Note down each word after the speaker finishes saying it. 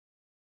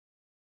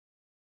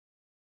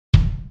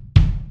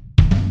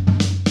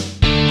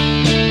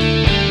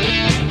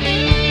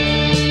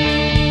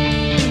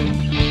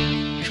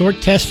short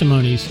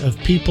testimonies of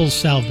people's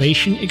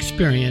salvation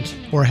experience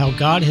or how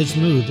God has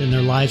moved in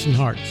their lives and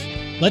hearts.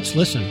 Let's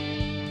listen.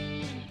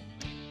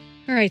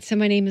 All right, so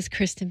my name is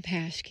Kristen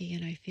Paschke,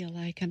 and I feel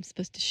like I'm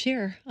supposed to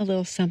share a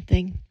little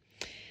something.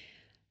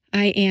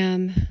 I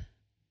am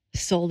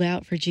sold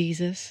out for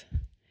Jesus.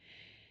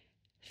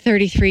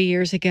 33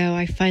 years ago,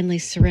 I finally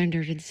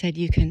surrendered and said,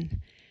 you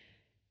can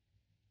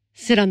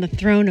sit on the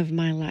throne of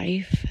my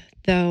life.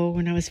 Though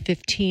when I was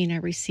 15, I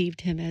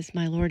received him as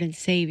my Lord and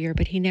Savior,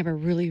 but he never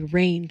really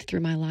reigned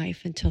through my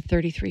life until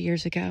 33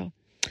 years ago.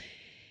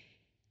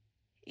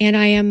 And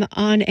I am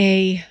on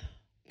a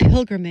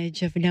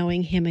pilgrimage of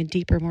knowing him in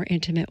deeper, more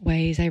intimate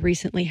ways. I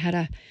recently had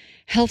a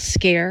health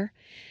scare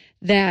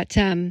that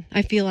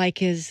I feel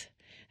like is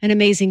an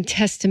amazing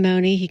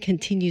testimony. He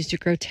continues to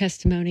grow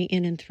testimony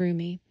in and through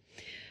me.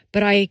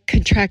 But I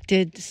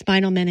contracted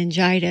spinal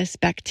meningitis,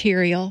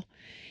 bacterial,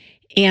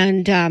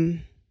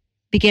 and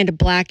began to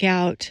black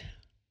out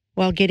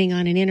while getting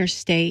on an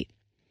interstate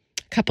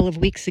a couple of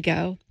weeks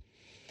ago.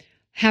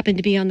 Happened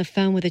to be on the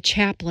phone with a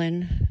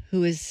chaplain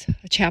who is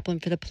a chaplain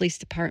for the police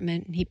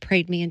department, and he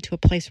prayed me into a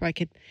place where I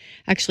could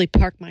actually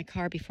park my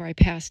car before I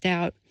passed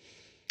out.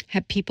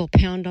 Had people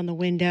pound on the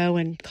window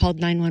and called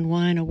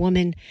 911. A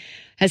woman,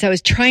 as I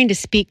was trying to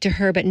speak to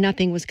her, but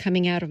nothing was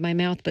coming out of my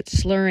mouth but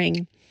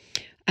slurring,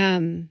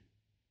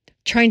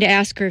 trying to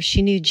ask her if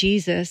she knew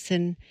Jesus,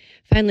 and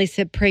finally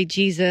said, pray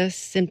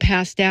Jesus, and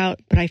passed out.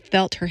 But I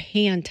felt her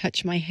hand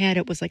touch my head.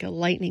 It was like a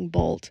lightning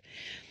bolt.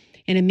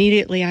 And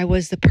immediately I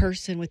was the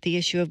person with the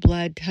issue of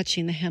blood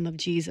touching the hem of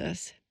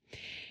Jesus.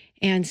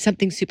 And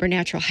something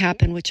supernatural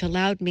happened, which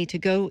allowed me to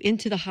go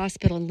into the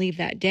hospital and leave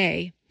that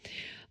day.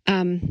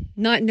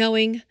 Not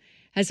knowing,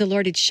 as the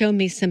Lord had shown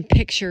me some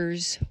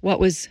pictures,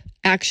 what was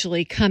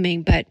actually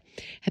coming, but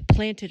had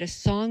planted a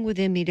song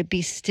within me to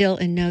be still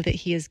and know that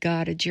he is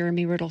God, a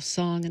Jeremy Riddle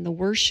song. And the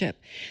worship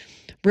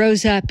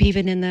rose up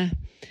even in the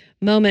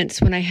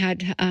moments when I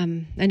had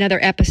another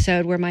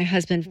episode where my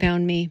husband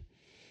found me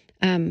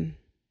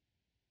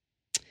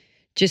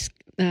just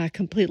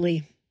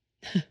completely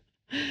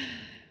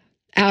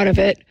out of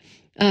it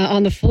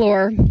on the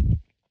floor,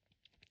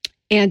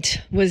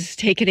 and was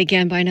taken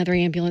again by another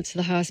ambulance to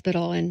the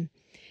hospital. And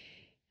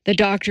the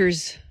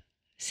doctors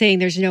saying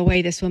there's no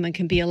way this woman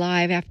can be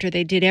alive after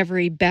they did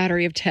every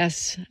battery of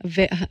tests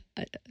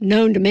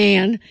known to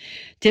man,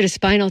 did a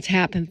spinal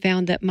tap and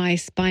found that my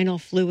spinal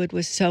fluid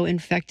was so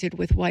infected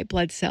with white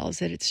blood cells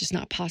that it's just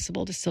not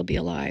possible to still be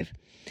alive.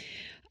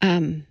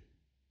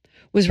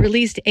 Was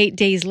released 8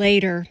 days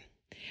later,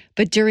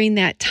 but during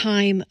that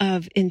time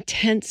of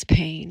intense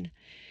pain,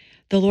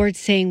 the Lord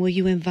saying, will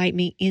you invite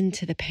me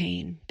into the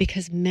pain?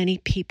 Because many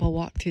people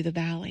walk through the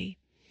valley.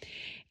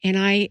 And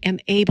I am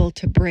able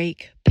to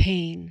break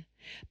pain.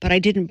 But I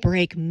didn't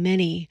break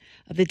many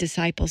of the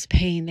disciples'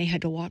 pain. They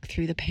had to walk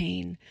through the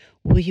pain.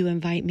 Will you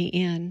invite me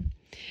in?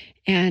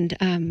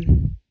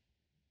 And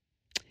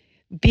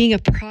being a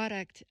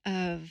product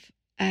of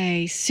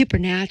a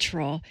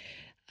supernatural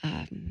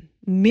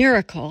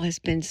miracle has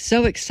been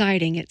so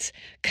exciting. It's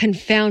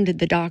confounded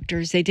the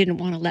doctors. They didn't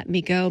want to let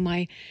me go.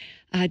 My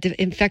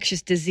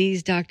infectious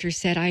disease doctor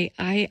said,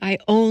 I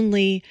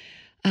only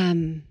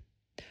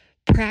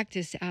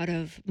practice out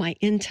of my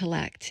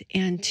intellect,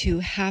 and to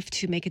have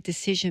to make a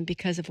decision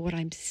because of what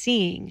I'm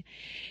seeing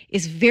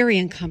is very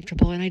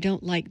uncomfortable, and I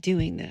don't like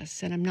doing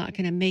this, and I'm not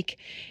going to make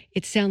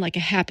it sound like a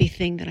happy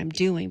thing that I'm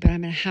doing, but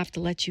I'm going to have to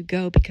let you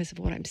go because of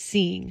what I'm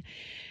seeing,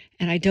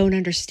 and I don't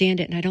understand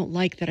it, and I don't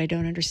like that I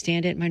don't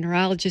understand it. My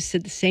neurologist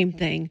said the same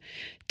thing.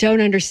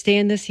 Don't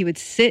understand this. He would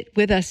sit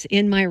with us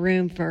in my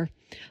room for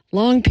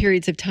long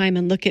periods of time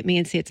and look at me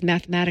and say it's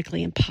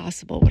mathematically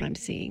impossible what I'm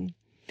seeing.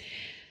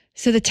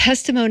 So the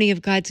testimony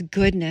of God's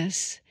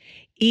goodness,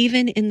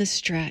 even in the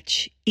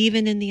stretch,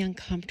 even in the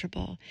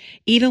uncomfortable,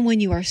 even when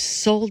you are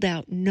sold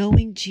out,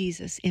 knowing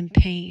Jesus in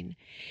pain,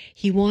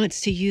 he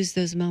wants to use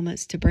those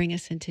moments to bring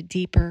us into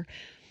deeper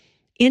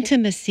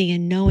intimacy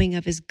and knowing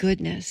of his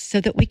goodness so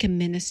that we can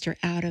minister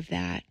out of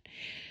that.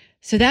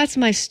 So that's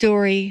my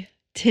story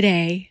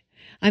today.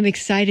 I'm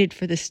excited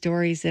for the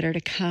stories that are to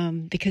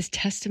come, because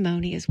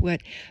testimony is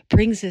what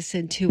brings us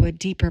into a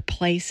deeper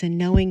place in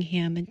knowing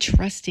him and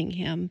trusting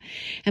him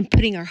and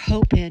putting our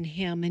hope in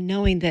him and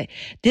knowing that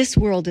this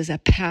world is a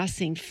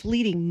passing,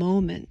 fleeting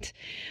moment.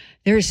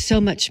 There is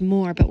so much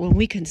more, but when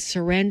we can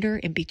surrender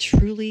and be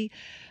truly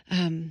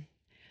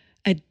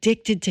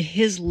addicted to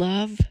his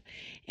love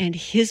and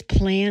his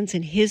plans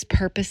and his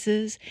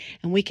purposes,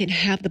 and we can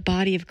have the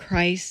body of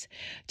Christ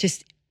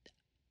just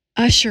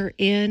usher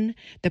in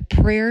the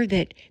prayer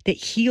that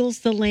heals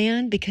the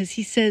land, because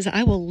he says,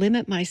 I will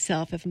limit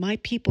myself if my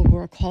people who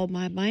are called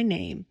by my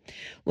name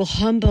will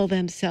humble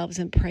themselves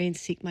and pray and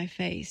seek my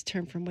face,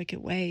 turn from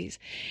wicked ways.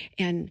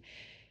 And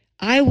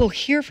I will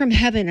hear from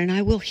heaven and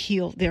I will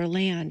heal their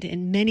land.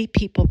 And many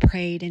people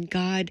prayed and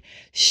God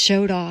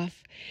showed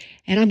off.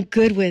 And I'm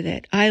good with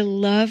it. I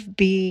love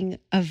being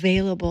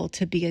available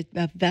to be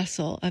a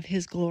vessel of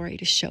his glory,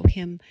 to show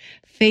him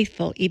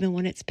faithful even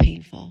when it's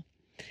painful.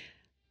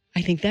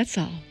 I think that's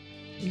all.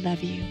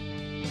 Love you.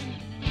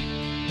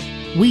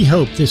 We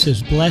hope this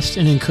has blessed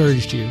and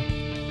encouraged you,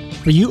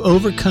 for you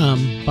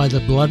overcome by the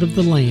blood of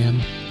the Lamb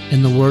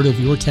and the word of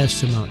your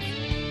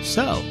testimony.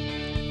 So,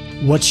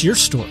 what's your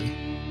story?